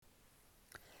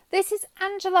This is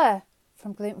Angela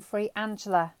from Gluten Free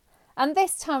Angela, and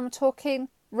this time I'm talking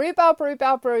rhubarb,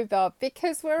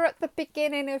 because we're at the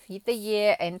beginning of the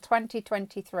year in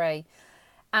 2023.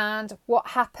 And what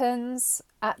happens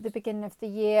at the beginning of the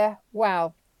year?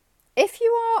 Well, if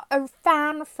you are a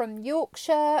fan from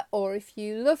Yorkshire, or if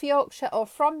you love Yorkshire or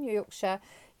from Yorkshire,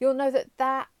 you'll know that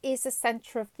that is the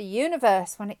centre of the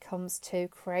universe when it comes to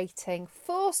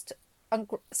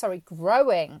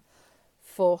growing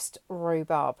forced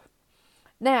rhubarb.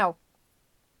 Now,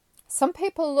 some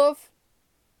people love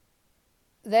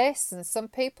this and some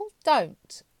people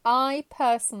don't. I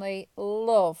personally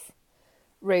love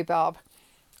rhubarb.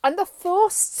 And the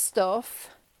forced stuff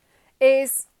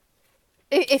is,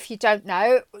 if you don't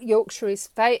know, Yorkshire is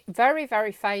very,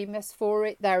 very famous for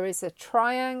it. There is a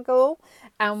triangle,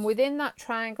 and within that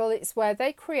triangle, it's where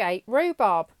they create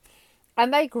rhubarb.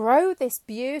 And they grow this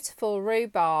beautiful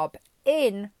rhubarb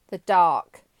in the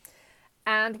dark.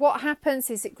 And what happens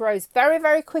is it grows very,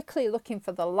 very quickly looking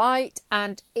for the light,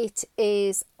 and it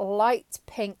is light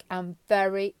pink and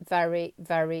very, very,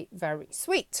 very, very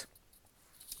sweet.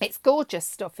 It's gorgeous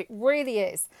stuff, it really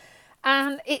is.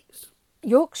 And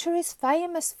Yorkshire is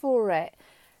famous for it.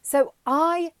 So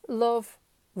I love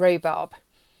rhubarb.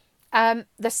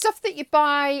 The stuff that you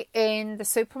buy in the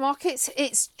supermarkets,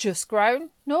 it's just grown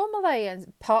normally,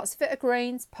 and parts of it are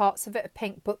greens, parts of it are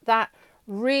pink, but that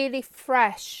really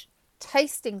fresh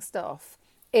tasting stuff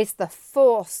is the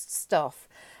forced stuff.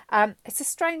 It's a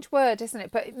strange word, isn't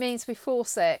it? But it means we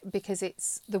force it because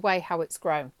it's the way how it's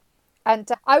grown. And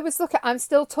I'm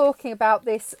still talking about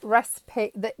this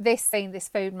recipe, this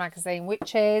food magazine,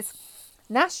 which is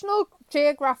National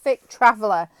Geographic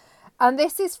Traveller. And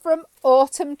this is from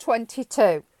autumn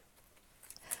 22.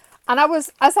 And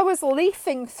as I was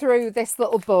leafing through this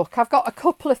little book, I've got a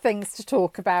couple of things to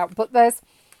talk about, but there's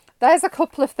a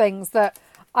couple of things that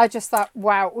I just thought,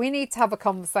 wow, we need to have a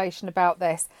conversation about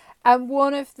this. And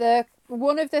one of the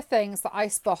things that I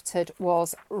spotted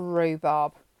was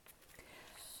rhubarb.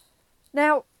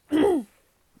 Now,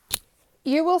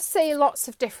 you will see lots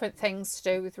of different things to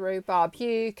do with rhubarb.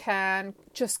 You can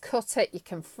just cut it, you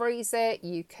can freeze it,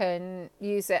 you can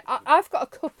use it. I've got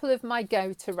a couple of my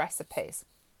go-to recipes.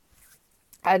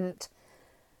 And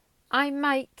I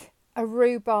make a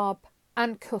rhubarb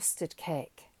and custard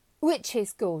cake, which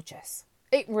is gorgeous.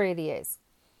 It really is.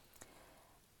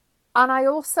 And I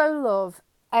also love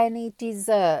any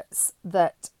desserts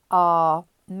that are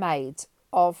made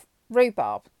of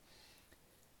rhubarb.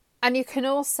 And you can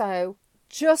also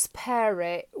just pair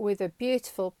it with a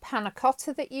beautiful panna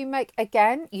cotta that you make.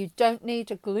 Again, you don't need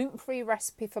a gluten-free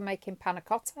recipe for making panna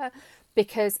cotta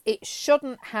because it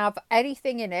shouldn't have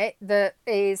anything in it that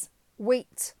is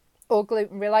wheat or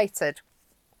gluten related.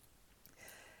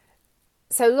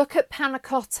 So look at panna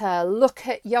cotta, look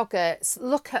at yogurts,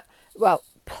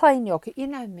 plain yogurt. You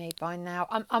know me by now.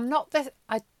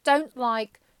 I don't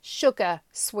like sugar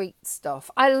sweet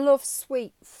stuff. I love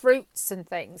sweet fruits and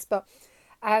things, but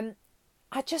I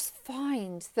just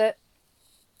find that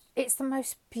it's the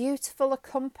most beautiful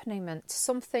accompaniment to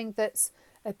something that's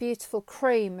a beautiful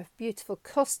cream, a beautiful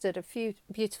custard, a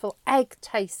beautiful egg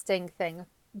tasting thing,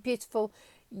 a beautiful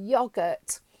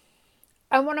yogurt.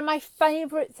 And one of my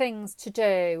favourite things to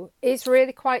do is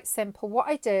really quite simple. What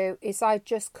I do is I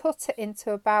just cut it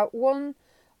into about 1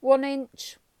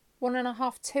 inch,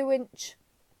 1.5, 2 inch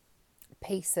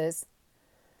pieces,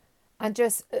 and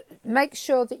just make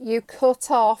sure that you cut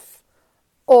off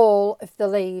all of the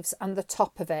leaves and the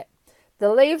top of it.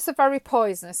 The leaves are very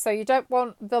poisonous, so you don't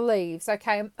want the leaves,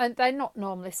 okay? And they're not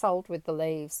normally sold with the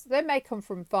leaves. They may come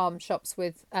from farm shops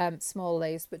with small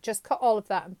leaves, but just cut all of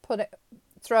that and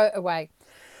throw it away.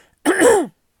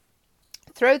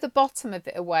 Throw the bottom of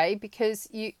it away because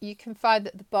you can find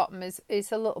that the bottom is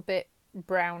a little bit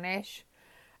brownish,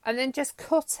 and then just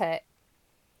cut it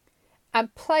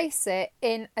and place it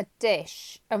in a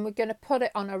dish, and we're going to put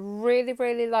it on a really,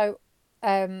 really low,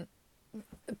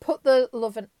 put the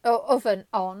oven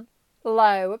on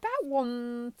low, about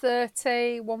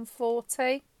 130,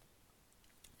 140.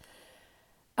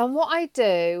 And what I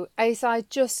do is I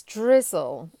just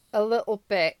drizzle a little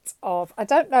bit of, I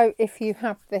don't know if you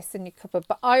have this in your cupboard,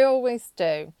 but I always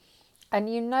do.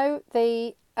 And you know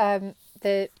the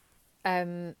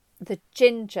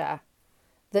ginger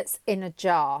that's in a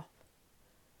jar.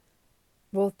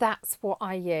 Well, that's what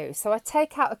I use. So I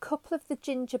take out a couple of the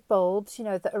ginger bulbs,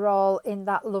 that are all in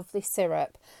that lovely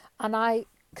syrup, and I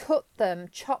chop them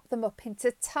up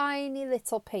into tiny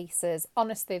little pieces.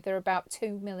 Honestly, they're about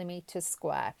 2 millimeters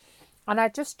square. And I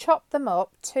just chop them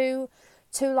up, two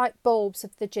like bulbs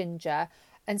of the ginger,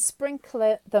 and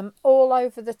sprinkle them all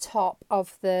over the top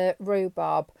of the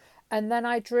rhubarb. And then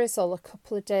I drizzle a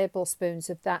couple of tablespoons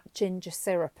of that ginger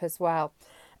syrup as well.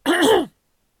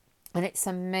 And it's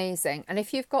amazing. And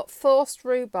if you've got forced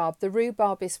rhubarb, the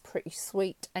rhubarb is pretty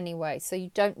sweet anyway, so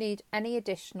you don't need any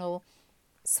additional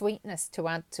sweetness to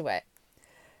add to it.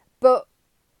 But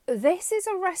this is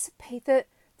a recipe that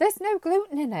there's no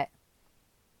gluten in it.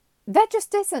 There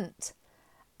just isn't.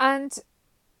 And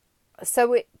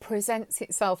so it presents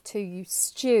itself to you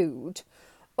stewed.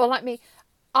 Or like me,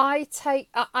 I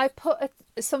put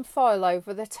some foil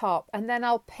over the top, and then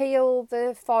I'll peel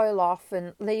the foil off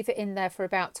and leave it in there for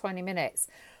about 20 minutes,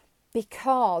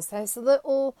 because those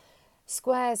little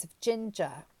squares of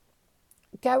ginger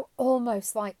go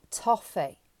almost like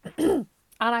toffee. And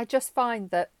I just find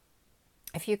that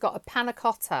if you've got a panna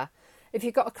cotta, if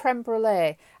you've got a creme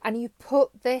brulee, and you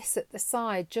put this at the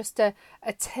side, just a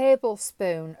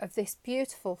tablespoon of this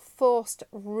beautiful forced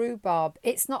rhubarb,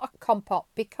 it's not a compote,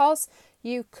 because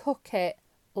you cook it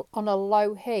on a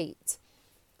low heat,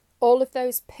 all of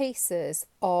those pieces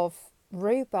of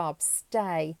rhubarb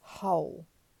stay whole.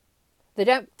 They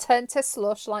don't turn to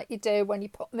slush like you do when you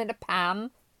put them in a pan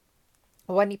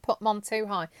or when you put them on too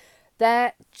high.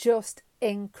 They're just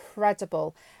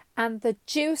incredible. And the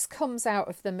juice comes out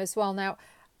of them as well. Now,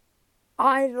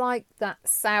 I like that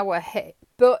sour hit,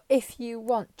 but if you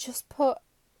want, just put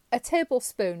a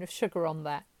tablespoon of sugar on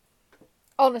there.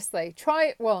 Honestly, try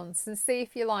it once and see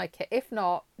if you like it. If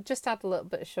not, just add a little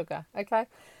bit of sugar, okay?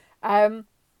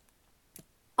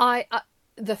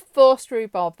 The forced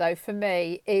rhubarb, though, for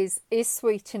me, is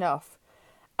sweet enough.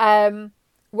 When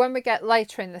we get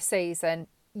later in the season,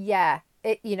 yeah,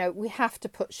 we have to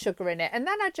put sugar in it. And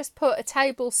then I just put a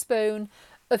tablespoon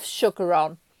of sugar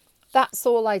on. That's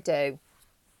all I do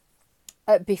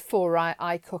before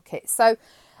I cook it. So,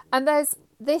 and there's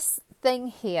this thing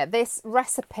here, this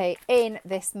recipe in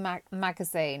this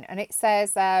magazine, and it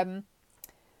says,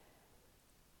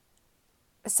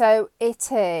 so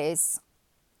it is,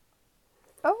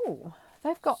 oh,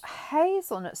 they've got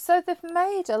hazelnuts. So they've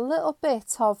made a little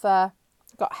bit of,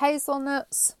 got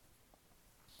hazelnuts,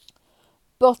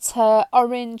 butter,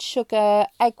 orange sugar,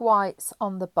 egg whites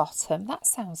on the bottom. That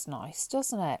sounds nice,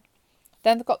 doesn't it?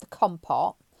 Then they've got the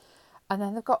compote, and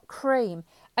then they've got cream.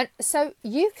 And so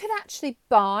you can actually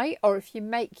buy, or if you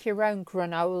make your own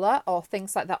granola or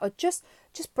things like that, or just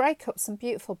break up some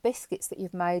beautiful biscuits that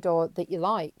you've made or that you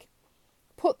like.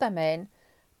 Put them in,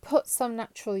 put some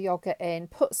natural yogurt in,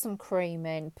 put some cream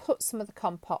in, put some of the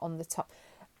compote on the top.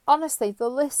 Honestly, the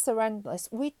lists are endless.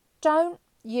 We don't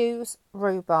use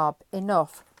rhubarb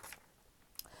enough.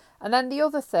 And then the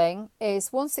other thing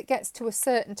is, once it gets to a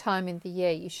certain time in the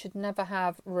year, you should never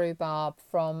have rhubarb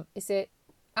from, is it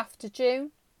after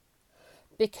June?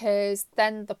 Because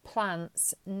then the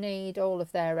plants need all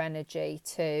of their energy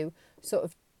to sort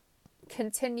of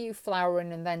continue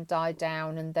flowering and then die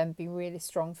down and then be really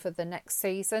strong for the next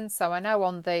season. So I know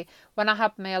when I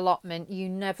had my allotment, you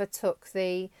never took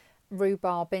the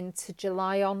rhubarb into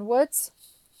July onwards.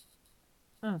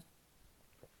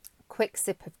 Quick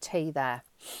sip of tea there.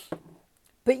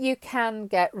 But you can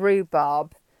get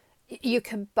rhubarb. You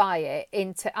can buy it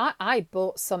into... I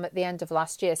bought some at the end of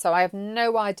last year, so I have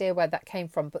no idea where that came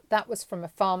from, but that was from a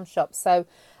farm shop, so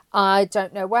I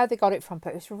don't know where they got it from,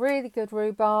 but it was really good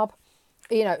rhubarb.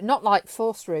 Not like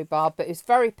forced rhubarb, but it was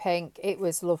very pink. It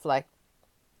was lovely.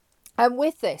 And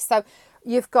with this, so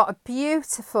you've got a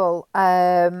beautiful...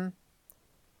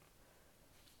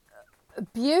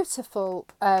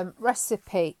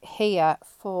 recipe here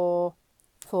for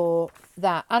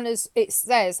that. Anna's, it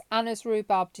says Anna's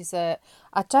rhubarb dessert.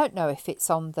 I don't know if it's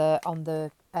on the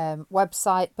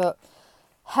website, but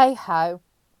hey ho,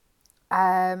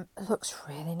 looks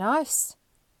really nice.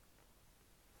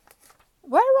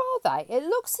 Where are they? It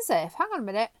looks as if, hang on a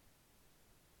minute,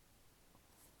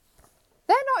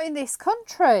 they're not in this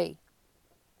country.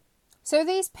 So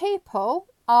these people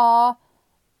are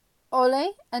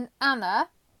Ollie and Anna,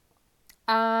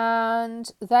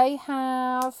 and they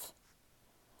have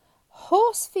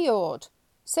Horsfield.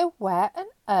 So where on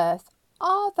earth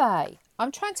are they?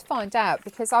 I'm trying to find out,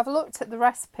 because I've looked at the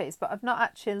recipes, but I've not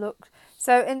actually looked.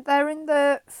 So they're in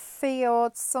the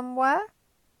fjord somewhere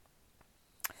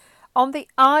on the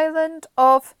island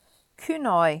of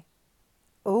Kunoi.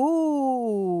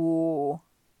 Ooh,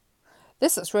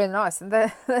 this looks really nice, and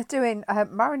they're doing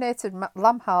marinated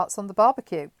lamb hearts on the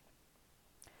barbecue.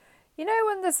 You know,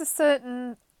 when there's a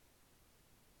certain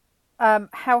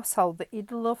household that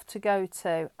you'd love to go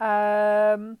to.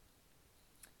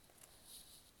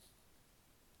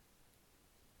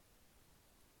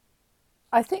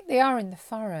 I think they are in the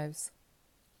Faroes.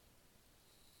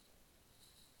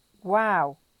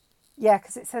 Wow. Yeah,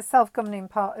 because it says self-governing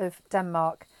part of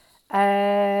Denmark.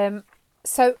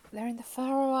 So they're in the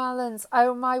Faroe Islands.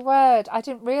 Oh my word. I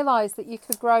didn't realise that you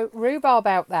could grow rhubarb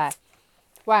out there.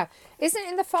 Wow. Isn't it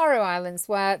in the Faroe Islands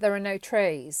where there are no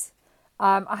trees?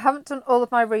 I haven't done all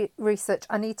of my research.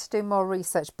 I need to do more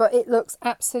research, but it looks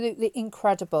absolutely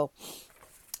incredible.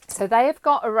 So they have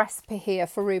got a recipe here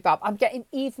for rhubarb. I'm getting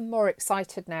even more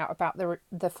excited now about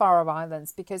the Faroe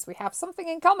Islands because we have something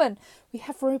in common. We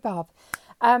have rhubarb.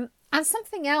 And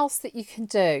something else that you can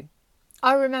do.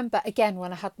 I remember, again,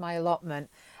 when I had my allotment,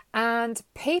 and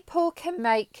people can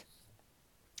make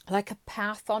like a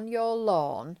path on your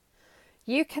lawn.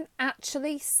 You can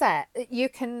actually you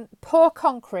can pour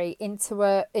concrete into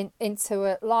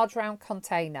a large round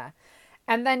container,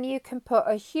 and then you can put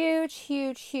a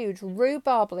huge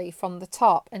rhubarb leaf on the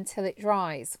top until it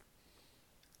dries.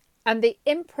 And the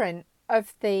imprint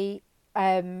of the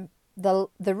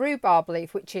rhubarb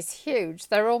leaf, which is huge,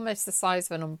 they're almost the size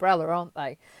of an umbrella, aren't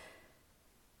they?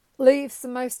 Leaves the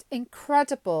most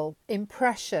incredible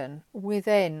impression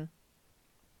within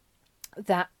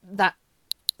that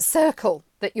circle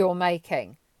that you're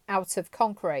making out of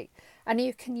concrete, and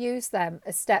you can use them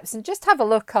as steps. And just have a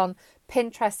look on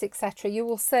Pinterest, etc. You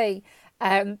will see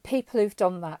people who've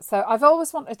done that. So I've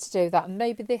always wanted to do that, and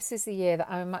maybe this is the year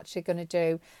that I'm actually going to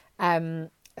do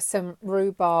some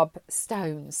rhubarb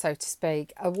stones, so to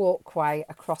speak, a walkway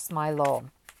across my lawn.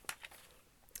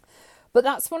 But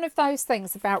that's one of those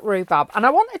things about rhubarb. And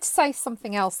I wanted to say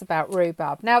something else about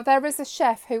rhubarb. Now, there is a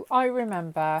chef who I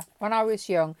remember when I was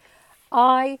young,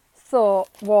 I thought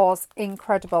was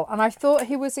incredible. And I thought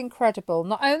he was incredible,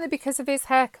 not only because of his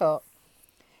haircut,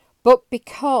 but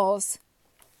because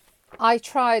I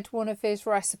tried one of his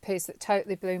recipes that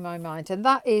totally blew my mind. And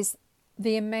that is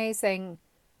the amazing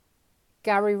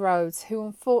Gary Rhodes, who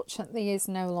unfortunately is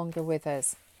no longer with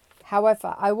us.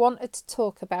 However, I wanted to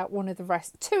talk about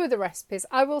two of the recipes.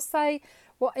 I will say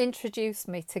what introduced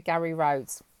me to Gary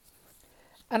Rhodes.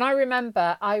 And I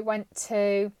remember I went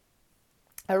to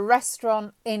a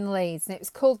restaurant in Leeds, and it was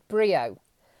called Brio.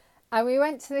 And we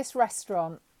went to this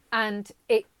restaurant, and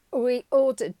we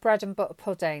ordered bread and butter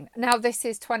pudding. Now, this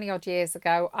is 20 odd years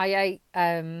ago. I ate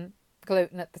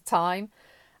gluten at the time.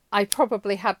 I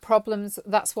probably had problems.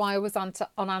 That's why I was on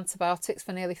antibiotics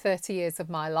for nearly 30 years of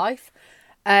my life.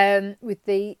 With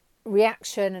the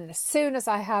reaction, and as soon as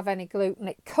I have any gluten,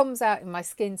 it comes out in my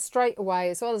skin straight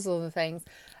away, as well as other things.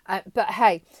 But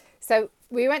hey, so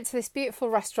we went to this beautiful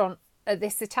restaurant,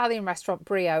 this Italian restaurant,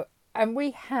 Brio, and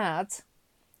we had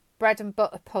bread and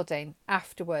butter pudding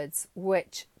afterwards,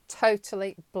 which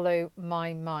totally blew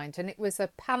my mind. And it was a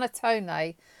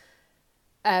panettone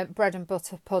bread and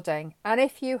butter pudding. And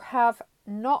if you have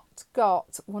not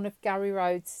got one of Gary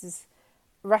Rhodes's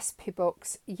recipe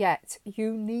books yet,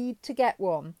 you need to get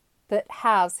one that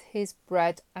has his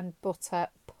bread and butter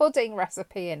pudding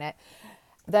recipe in it.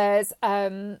 There's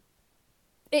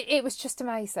it was just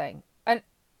amazing. And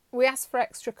we asked for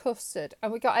extra custard,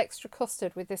 and we got extra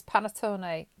custard with this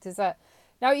panettone dessert.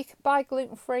 Now, you can buy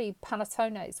gluten-free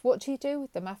panettones. What do you do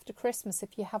with them after Christmas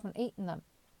if you haven't eaten them?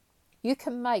 You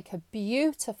can make a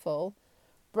beautiful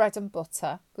bread and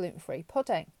butter gluten-free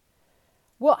pudding.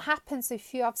 What happens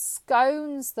if you have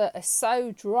scones that are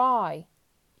so dry?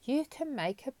 You can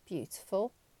make a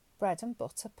beautiful bread and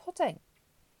butter pudding.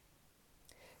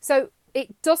 So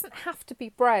it doesn't have to be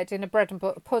bread in a bread and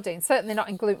butter pudding, certainly not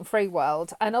in gluten-free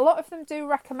world. And a lot of them do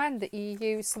recommend that you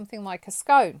use something like a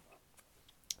scone.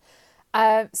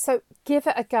 So give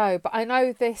it a go. But I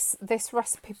know this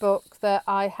recipe book that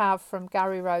I have from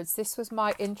Gary Rhodes, this was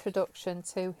my introduction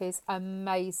to his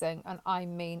amazing, and I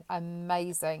mean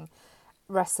amazing,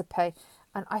 recipe.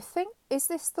 And I think, is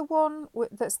this the one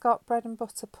that's got bread and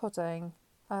butter pudding?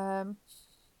 No,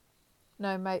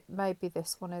 maybe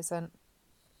this one isn't.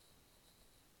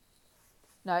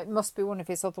 No, it must be one of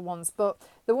his other ones. But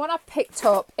the one I picked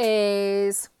up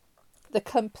is the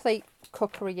Complete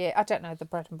Cookery. I don't know, the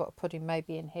bread and butter pudding may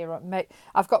be in here.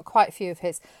 I've got quite a few of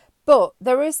his. But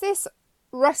there is this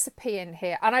recipe in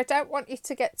here, and I don't want you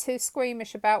to get too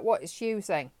squeamish about what it's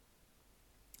using.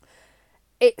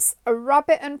 It's a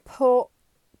rabbit and pork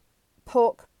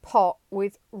pot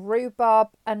with rhubarb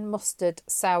and mustard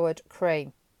soured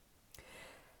cream.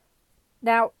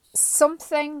 Now,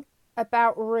 something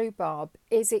about rhubarb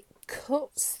is it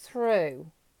cuts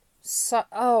through.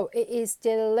 So, it is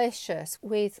delicious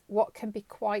with what can be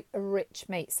quite a rich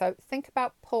meat. So think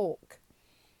about pork.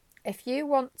 If you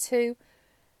want to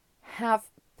have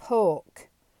pork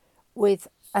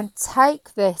and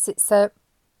take this, it's a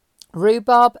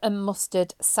rhubarb and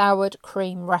mustard soured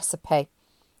cream recipe.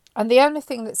 And the only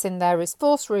thing that's in there is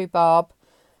forced rhubarb,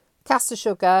 caster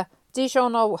sugar,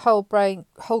 Dijon whole grain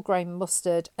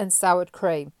mustard, and soured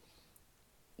cream.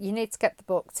 you need to get the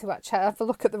book to actually have a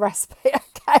look at the recipe,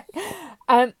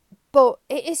 okay? But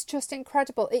it is just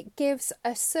incredible. It gives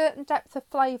a certain depth of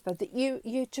flavour that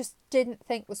you just didn't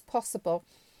think was possible.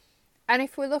 And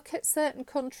if we look at certain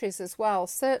countries as well,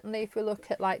 certainly if we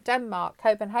look at like Denmark,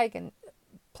 Copenhagen,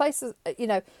 places,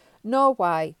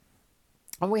 Norway,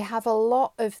 and we have a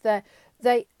lot of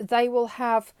they will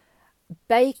have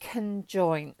bacon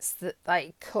joints that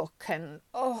they cook, and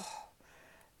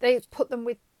they put them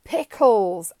with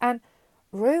pickles and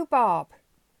rhubarb.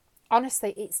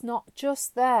 Honestly, it's not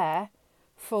just there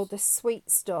for the sweet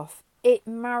stuff. It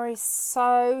marries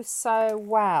so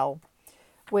well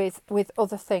with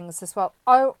other things as well.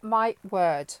 Oh my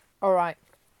word. All right.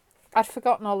 I'd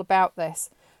forgotten all about this.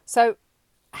 So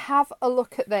have a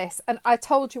look at this. And I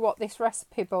told you what this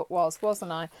recipe book was,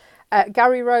 wasn't I?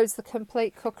 Gary Rhodes, The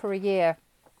Complete Cookery Year.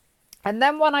 And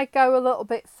then when I go a little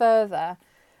bit further,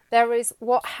 there is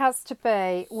what has to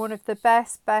be one of the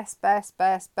best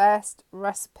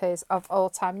recipes of all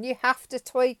time. You have to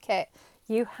tweak it.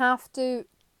 You have to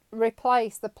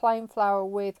replace the plain flour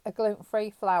with a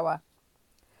gluten-free flour.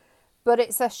 But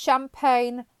it's a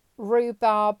champagne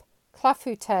rhubarb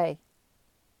clafouté.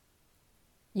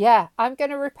 Yeah, I'm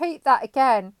going to repeat that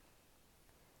again.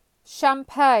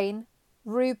 Champagne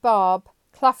rhubarb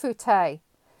clafouté.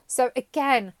 So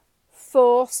again,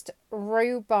 forced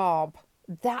rhubarb.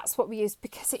 That's what we use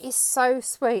because it is so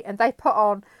sweet. And they put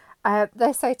on,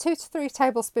 they say 2 to 3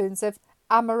 tablespoons of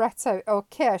amaretto or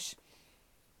kirsch.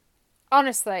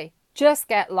 Honestly, just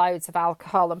get loads of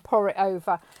alcohol and pour it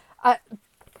over.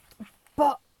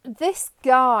 But this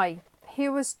guy, he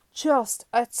was just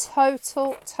a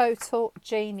total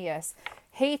genius.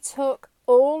 He took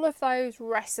all of those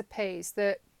recipes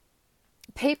that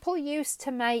people used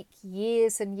to make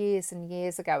years and years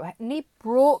ago, and he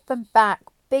brought them back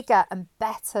bigger and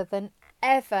better than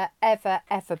ever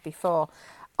before.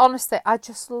 Honestly, I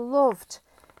just loved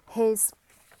his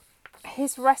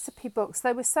recipe books.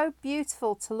 They were so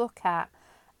beautiful to look at,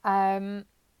 and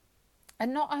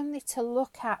not only to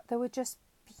look at, they were just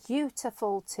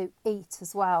beautiful to eat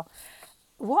as well.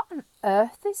 What on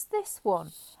earth is this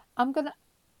one? I'm gonna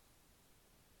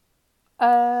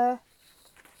I'm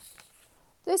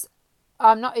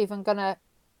not even gonna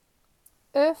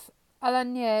œuf à la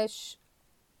neige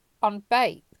on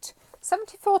baked,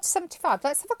 74 to 75.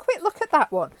 Let's have a quick look at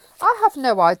that one. I have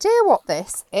no idea what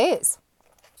this is.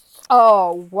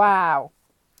 Oh wow.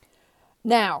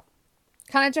 Now,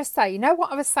 can I just say, you know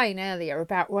what I was saying earlier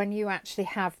about when you actually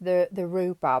have the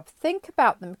rhubarb? Think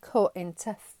about them cut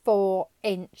into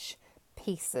 4-inch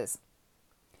pieces.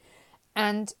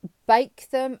 And bake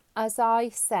them, as I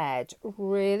said,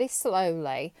 really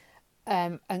slowly,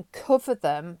 and cover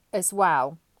them as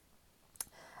well.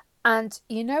 And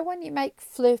you know when you make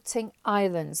floating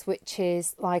islands, which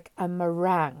is like a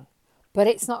meringue, but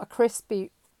it's not a crispy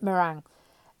meringue.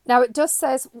 Now it does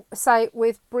say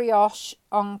with brioche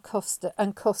on custard,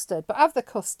 but have the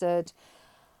custard,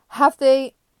 have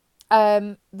the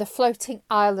floating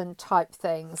island type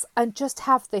things, and just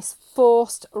have this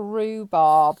forced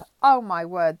rhubarb. Oh my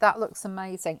word, that looks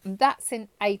amazing. And that's in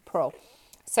April.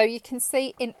 So you can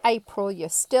see in April you're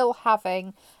still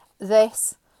having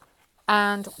this.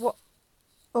 And what,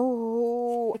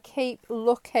 oh, keep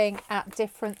looking at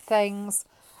different things.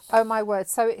 Oh my word.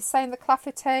 So it's saying the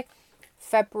clafouté,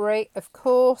 February, of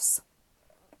course,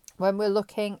 when we're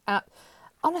looking at,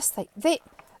 honestly,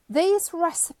 these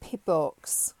recipe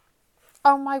books,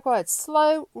 oh my word,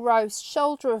 slow roast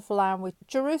shoulder of lamb with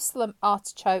Jerusalem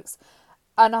artichokes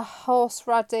and a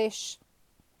horseradish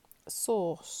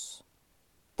sauce.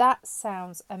 That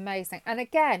sounds amazing. And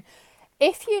again,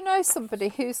 if you know somebody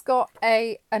who's got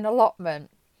an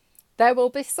allotment, there will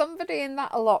be somebody in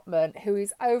that allotment who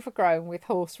is overgrown with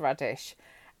horseradish,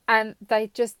 and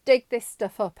they just dig this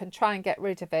stuff up and try and get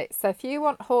rid of it. So if you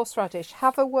want horseradish,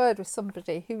 have a word with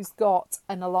somebody who's got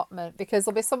an allotment, because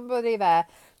there'll be somebody there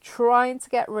trying to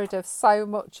get rid of so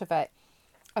much of it.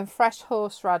 And fresh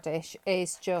horseradish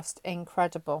is just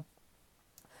incredible.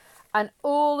 And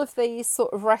all of these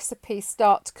sort of recipes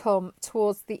start to come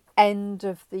towards the end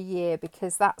of the year,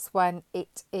 because that's when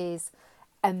it is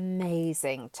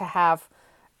amazing to have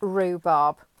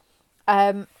rhubarb.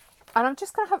 And I'm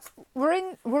just going to have,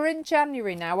 we're in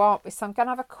January now, aren't we? So I'm going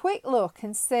to have a quick look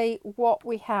and see what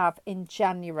we have in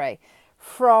January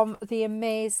from the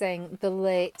amazing, the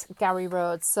late Gary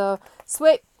Rhodes. So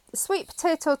sweet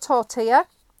potato tortilla.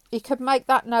 You could make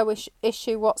that no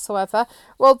issue whatsoever.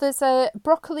 Well, there's a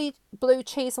broccoli, blue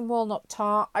cheese and walnut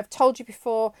tart. I've told you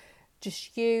before,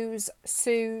 just use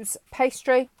Sue's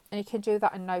pastry and you can do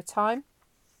that in no time.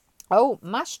 Oh,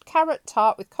 mashed carrot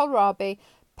tart with kohlrabi,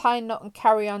 pine nut and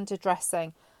coriander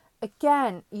dressing.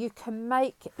 again, you can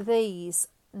make these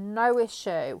no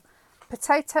issue.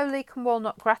 Potato, leek and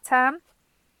walnut gratin.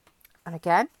 And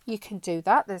again, you can do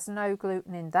that. There's no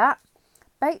gluten in that.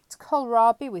 Baked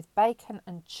kohlrabi with bacon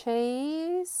and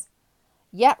cheese.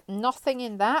 Yep, nothing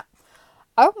in that.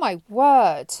 Oh my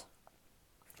word.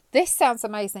 This sounds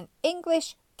amazing.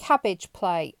 English cabbage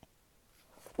plate.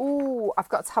 Ooh, I've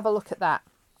got to have a look at that.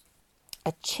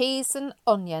 A cheese and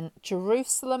onion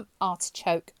Jerusalem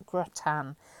artichoke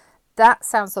gratin. That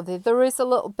sounds lovely. There is a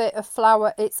little bit of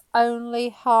flour. It's only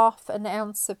half an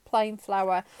ounce of plain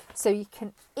flour, so you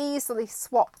can easily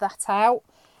swap that out.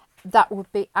 That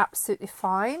would be absolutely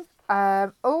fine.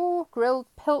 Oh, grilled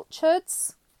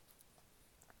pilchards.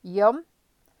 Yum.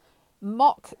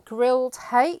 Mock grilled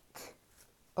hake.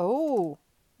 Oh,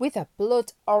 with a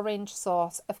blood orange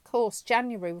sauce. Of course,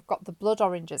 January, we've got the blood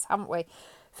oranges, haven't we?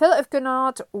 Fillet of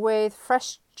Grenade with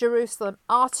fresh Jerusalem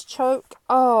artichoke.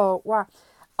 Oh, wow.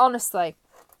 Honestly,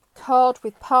 cod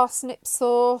with parsnip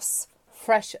sauce.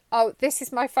 Fresh. Oh, this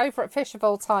is my favourite fish of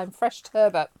all time. Fresh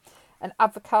turbot. An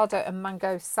avocado and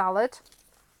mango salad.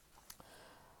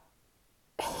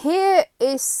 Here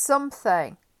is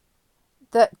something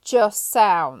that just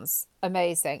sounds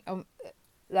amazing.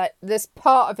 Like there's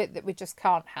part of it that we just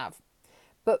can't have.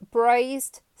 But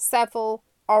braised Seville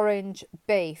orange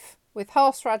beef with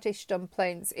horseradish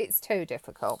dumplings. It's too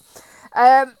difficult.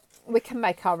 We can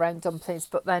make our own dumplings,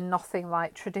 but they're nothing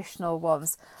like traditional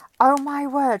ones. Oh my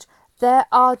word. There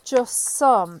are just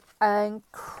some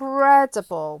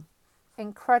incredible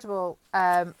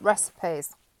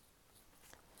recipes.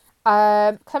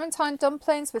 Clementine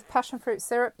dumplings with passion fruit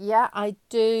syrup. Yeah, I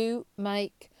do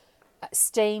make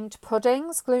steamed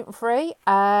puddings, gluten-free.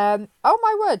 Oh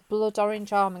my word, blood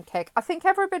orange almond cake. I think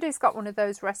everybody's got one of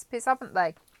those recipes, haven't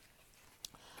they?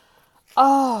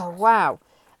 Oh, wow.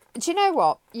 Do you know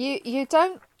what? You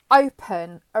don't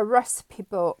open a recipe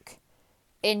book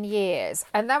in years,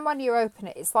 and then when you open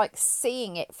it, it's like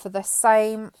seeing it for the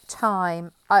same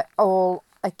time all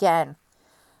again.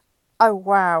 Oh,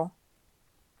 wow.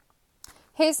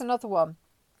 Here's another one.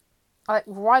 Like,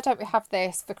 why don't we have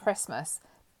this for Christmas?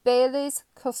 Bailey's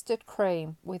custard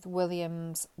cream with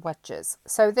Williams wedges.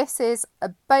 So this is a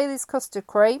Bailey's custard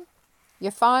cream.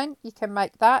 You're fine. You can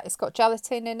make that. It's got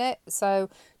gelatin in it. So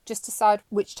just decide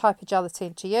which type of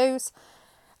gelatin to use.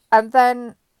 And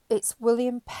then it's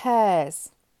William pears.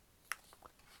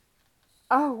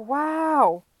 Oh,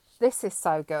 wow. This is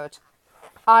so good.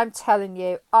 I'm telling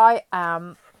you, I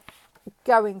am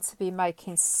going to be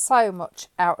making so much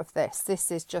out of this.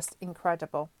 This is just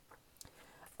incredible.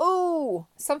 Oh,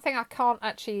 something I can't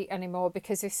actually eat anymore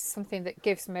because this is something that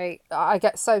gives me, I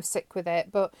get so sick with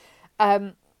it. But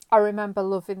I remember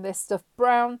loving this stuff.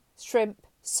 Brown shrimp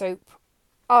soup.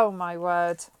 Oh my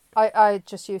word. I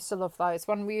just used to love those.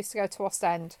 When we used to go to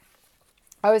Ostend,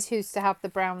 I always used to have the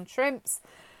brown shrimps.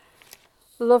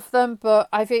 Love them, but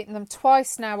I've eaten them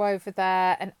twice now over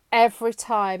there, and every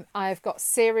time I've got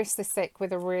seriously sick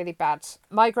with a really bad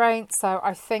migraine, so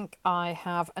I think I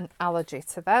have an allergy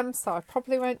to them, so I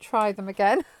probably won't try them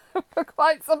again for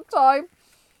quite some time.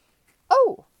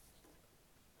 Oh,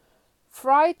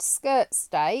 fried skirt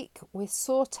steak with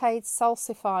sautéed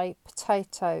salsify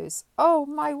potatoes. Oh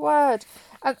my word.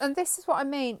 And this is what I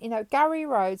mean, you know, Gary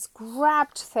Rhodes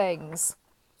grabbed things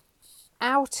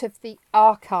out of the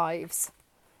archives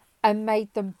and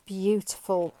made them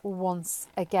beautiful once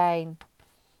again.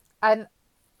 And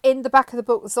in the back of the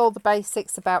book was all the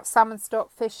basics about salmon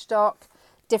stock, fish stock,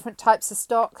 different types of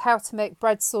stock, how to make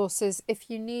bread sauces.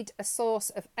 If you need a sauce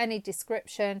of any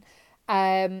description,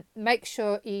 make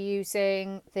sure you're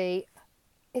using the...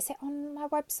 Is it on my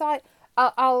website?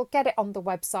 I'll get it on the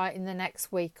website in the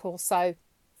next week or so.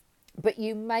 But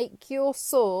you make your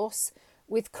sauce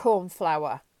with corn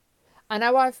flour. I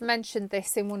know I've mentioned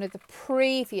this in one of the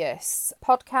previous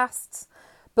podcasts,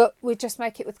 but we just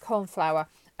make it with corn flour.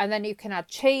 And then you can add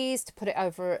cheese to put it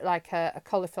over like a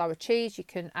cauliflower cheese. You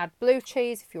can add blue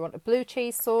cheese if you want a blue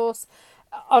cheese sauce.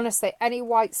 Honestly, any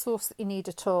white sauce that you need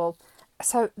at all.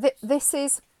 So this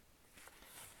is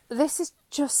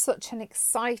just such an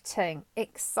exciting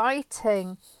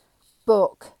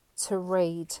book to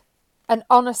read. And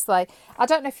honestly, I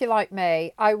don't know if you're like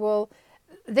me,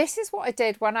 this is what I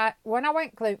did when I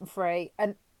went gluten-free,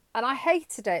 and I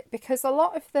hated it because a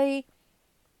lot of the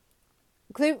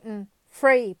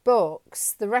gluten-free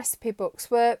books, the recipe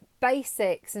books, were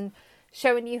basics and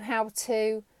showing you how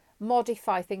to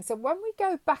modify things. And when we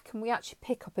go back and we actually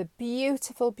pick up a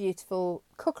beautiful, beautiful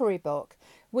cookery book,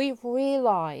 we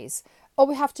realise all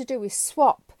we have to do is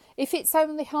swap. If it's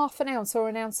only half an ounce or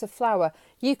an ounce of flour,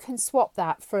 you can swap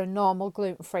that for a normal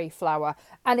gluten-free flour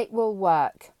and it will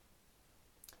work.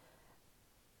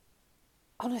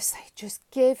 honestly, just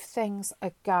give things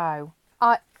a go.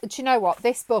 Do you know what?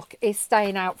 This book is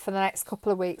staying out for the next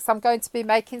couple of weeks. I'm going to be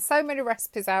making so many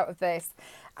recipes out of this.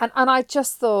 And I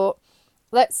just thought,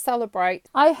 let's celebrate.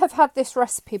 I have had this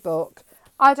recipe book,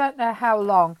 I don't know how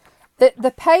long.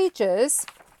 The pages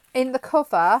in the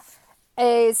cover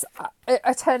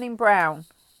are turning brown.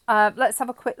 Let's have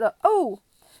a quick look. Oh,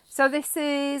 so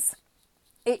it's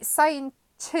saying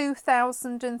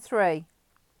 2003.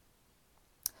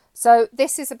 So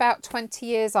this is about 20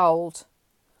 years old.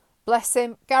 Bless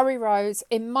him, Gary Rhodes,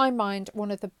 in my mind, one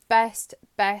of the best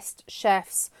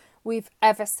chefs we've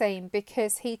ever seen,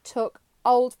 because he took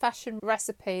old-fashioned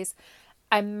recipes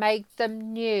and made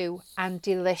them new and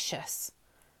delicious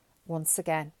once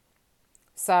again.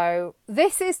 So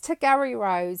this is to Gary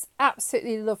Rhodes.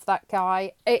 Absolutely love that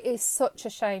guy. It is such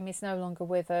a shame he's no longer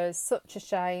with us. Such a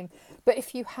shame. But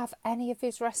if you have any of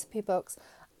his recipe books,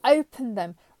 open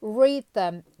them, read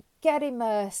them, get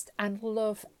immersed and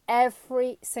love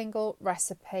every single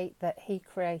recipe that he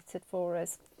created for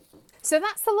us. So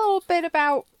that's a little bit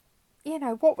about,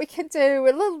 what we can do,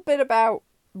 a little bit about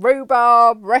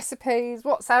rhubarb, recipes,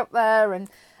 what's out there. And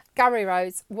Gary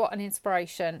Rhodes, what an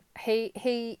inspiration.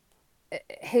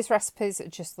 His recipes are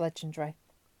just legendary.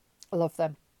 I love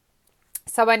them.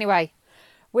 So anyway,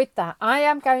 with that, I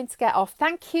am going to get off.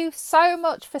 Thank you so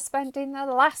much for spending the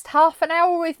last half an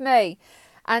hour with me.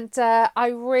 And I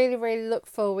really look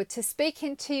forward to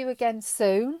speaking to you again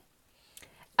soon.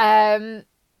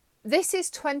 This is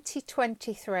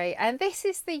 2023, and this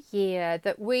is the year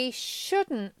that we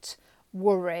shouldn't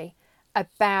worry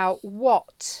about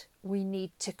what we need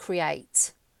to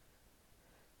create.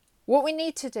 What we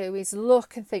need to do is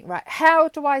look and think, right, how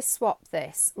do I swap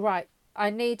this? Right,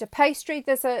 I need a pastry.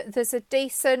 There's a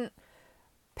decent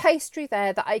pastry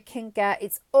there that I can get.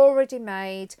 It's already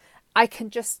made. I can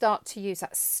just start to use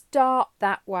that. Start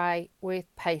that way with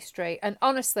pastry. And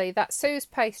honestly, that Sue's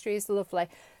pastry is lovely.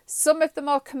 Some of the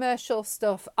more commercial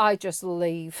stuff, I just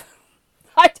leave.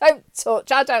 I don't touch.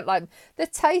 I don't like them. The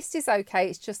taste is okay.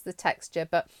 It's just the texture.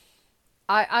 But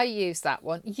I use that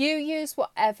one. You use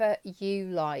whatever you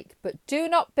like. But do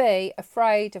not be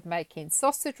afraid of making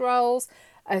sausage rolls,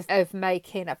 of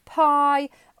making a pie,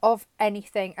 of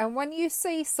anything. And when you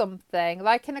see something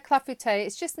like in a clafouté,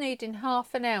 it's just needing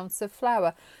 1/2 ounce of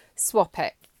flour, swap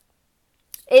it.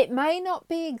 It may not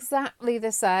be exactly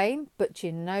the same, but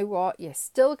you know what? You're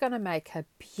still going to make a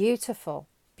beautiful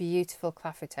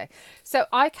clafouté. So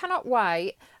I cannot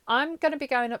wait. I'm going to be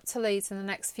going up to Leeds in the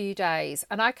next few days,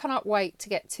 and I cannot wait to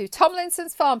get to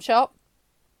Tomlinson's Farm Shop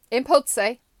in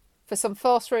Pudsey for some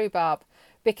forced rhubarb,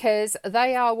 because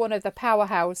they are one of the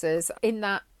powerhouses in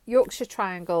that Yorkshire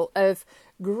triangle of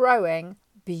growing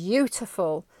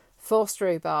beautiful forced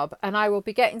rhubarb. And I will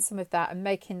be getting some of that and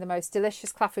making the most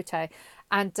delicious clafouté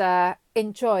and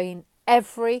enjoying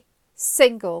every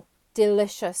single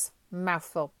delicious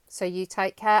mouthful. So you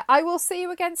take care. I will see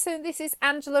you again soon. This is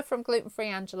Angela from Gluten Free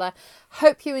Angela.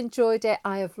 Hope you enjoyed it.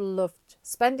 I have loved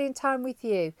spending time with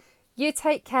you. You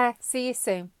take care. See you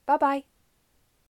soon. Bye bye.